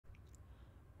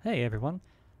Hey everyone,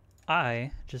 I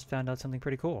just found out something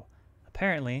pretty cool.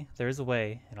 Apparently, there's a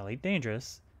way in Elite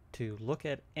Dangerous to look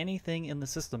at anything in the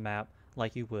system map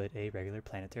like you would a regular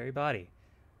planetary body.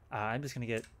 I'm just going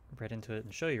to get right into it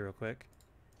and show you real quick.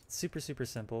 It's super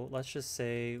simple. Let's just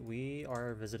say we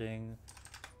are visiting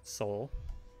Sol.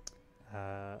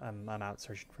 I'm out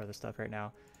searching for other stuff right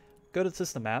now. Go to the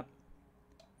system map,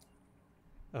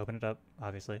 open it up,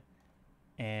 obviously,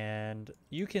 and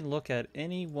you can look at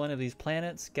any one of these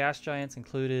planets, gas giants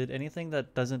included, anything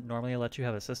that doesn't normally let you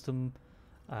have a system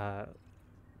uh,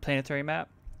 planetary map.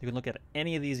 You can look at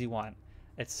any of these you want.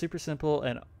 It's super simple,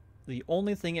 and the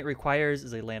only thing it requires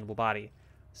is a landable body.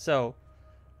 So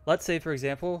let's say, for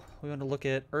example, we want to look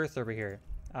at Earth over here.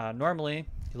 Normally,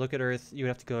 you look at Earth, you would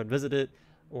have to go and visit it,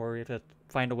 or you have to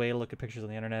find a way to look at pictures on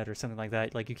the internet or something like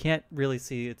that. Like, you can't really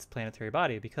see its planetary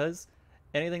body because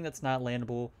anything that's not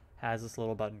landable has this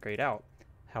little button grayed out.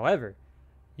 However,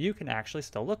 you can actually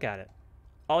still look at it.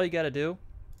 All you got to do,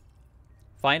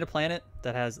 find a planet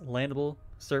that has landable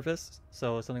surface,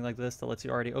 so something like this that lets you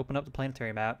already open up the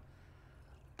planetary map.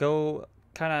 Go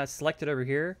kind of select it over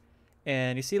here,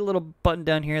 and you see a little button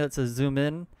down here that says zoom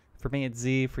in. For me it's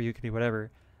Z, for you it could be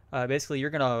whatever. Basically, you're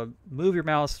going to move your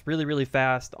mouse really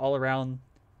fast all around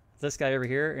this guy over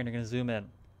here, and you're going to zoom in.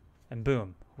 And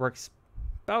boom, works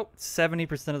about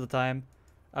 70% of the time.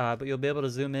 But you'll be able to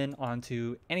zoom in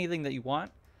onto anything that you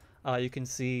want. You can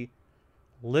see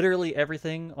literally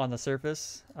everything on the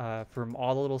surface, from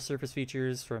all the little surface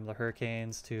features, from the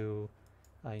hurricanes to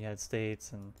United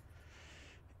States, and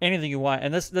anything you want.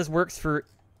 And this works for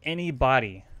any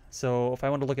body. So if I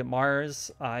want to look at Mars,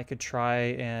 I could try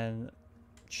and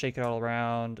shake it all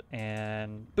around,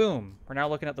 and boom, we're now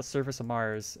looking at the surface of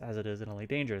Mars as it is in Elite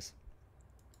Dangerous.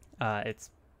 It's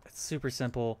super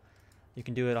simple. You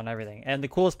can do it on everything. And the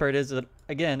coolest part is that,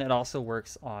 again, it also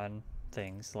works on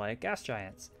things like gas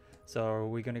giants. So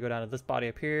we're going to go down to this body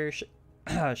up here,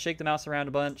 shake the mouse around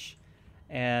a bunch,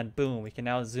 and boom, we can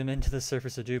now zoom into the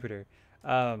surface of Jupiter.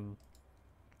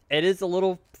 It is a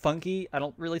little funky. I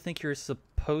don't really think you're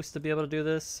supposed to be able to do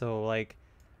this. So, like,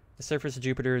 the surface of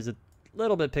Jupiter is a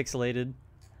little bit pixelated.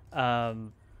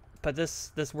 But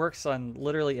this works on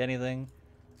literally anything.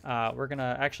 I'm going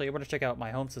to check out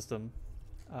my home system.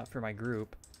 For my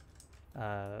group,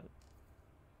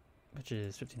 which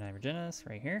is 59 Virginis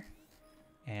right here,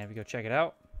 and we go check it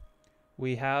out.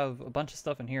 We have a bunch of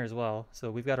stuff in here as well. So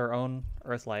we've got our own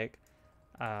Earth-like.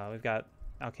 We've got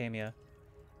Alchemia,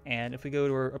 and if we go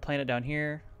to a planet down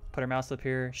here, put our mouse up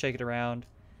here, shake it around,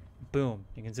 boom,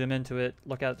 you can zoom into it,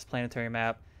 look at this planetary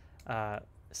map,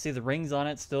 see the rings on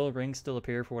it. Rings still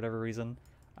appear for whatever reason,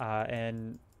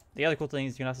 and the other cool thing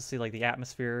is you can also see like the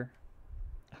atmosphere,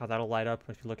 how that'll light up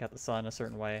if you look at the sun a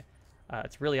certain way.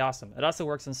 It's really awesome. It also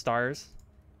works in stars.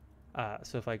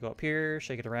 So if I go up here,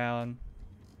 shake it around,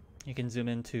 you can zoom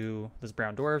into this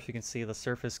brown dwarf. You can see the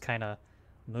surface kind of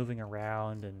moving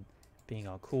around and being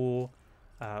all cool.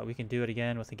 We can do it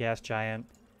again with the gas giant.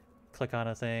 Click on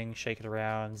a thing, shake it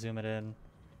around, zoom it in.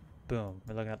 Boom,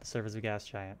 we're looking at the surface of a gas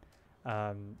giant.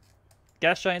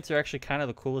 Gas giants are actually kind of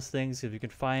the coolest things if you can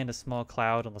find a small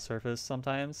cloud on the surface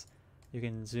sometimes. You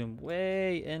can zoom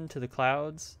way into the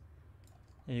clouds,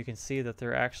 and you can see that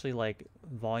they're actually like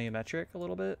volumetric a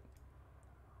little bit.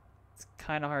 It's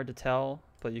kind of hard to tell,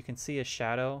 but you can see a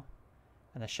shadow,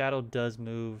 and the shadow does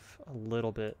move a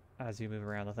little bit as you move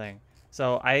around the thing.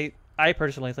 So I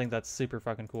personally think that's super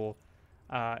fucking cool.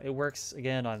 It works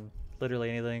again on literally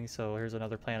anything. So here's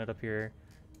another planet up here.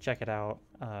 Check it out.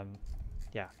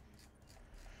 Yeah.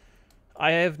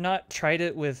 I have not tried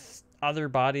it with other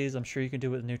bodies. I'm sure you can do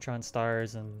it with neutron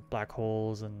stars and black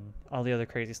holes and all the other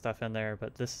crazy stuff in there,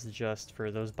 but this is just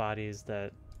for those bodies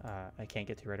that I can't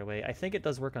get to right away. I think it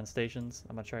does work on stations.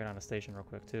 I'm gonna try it on a station real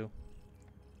quick too,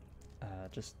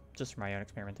 just for my own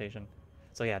experimentation.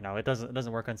 So yeah, no, it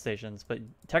doesn't work on stations, but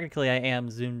technically I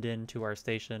am zoomed into our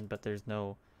station, but there's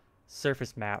no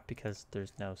surface map because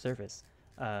there's no surface.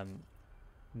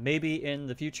 Maybe in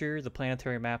the future the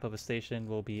planetary map of a station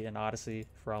will be in Odyssey,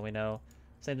 for all we know.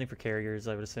 Same thing for carriers,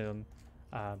 I would assume.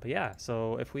 But yeah,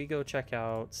 so if we go check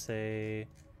out, say,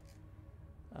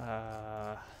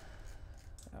 I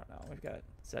don't know, we've got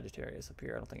Sagittarius up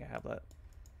here. I don't think I have that.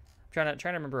 I'm trying to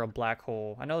remember a black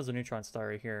hole. I know there's a neutron star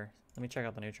right here. Let me check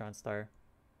out the neutron star.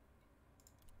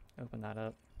 Open that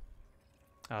up.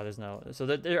 Oh, there's no. So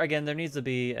again, there needs to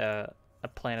be a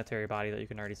planetary body that you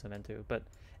can already swim into. But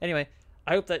anyway,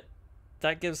 I hope that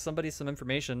gives somebody some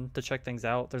information to check things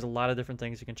out. There's a lot of different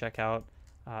things you can check out.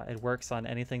 It works on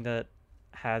anything that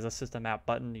has a system map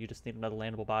button. You just need another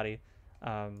landable body.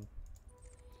 And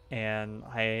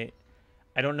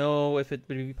I don't know if it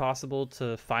would be possible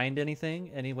to find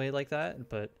anything anyway like that,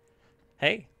 but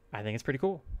hey, I think it's pretty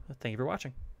cool. Thank you for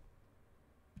watching.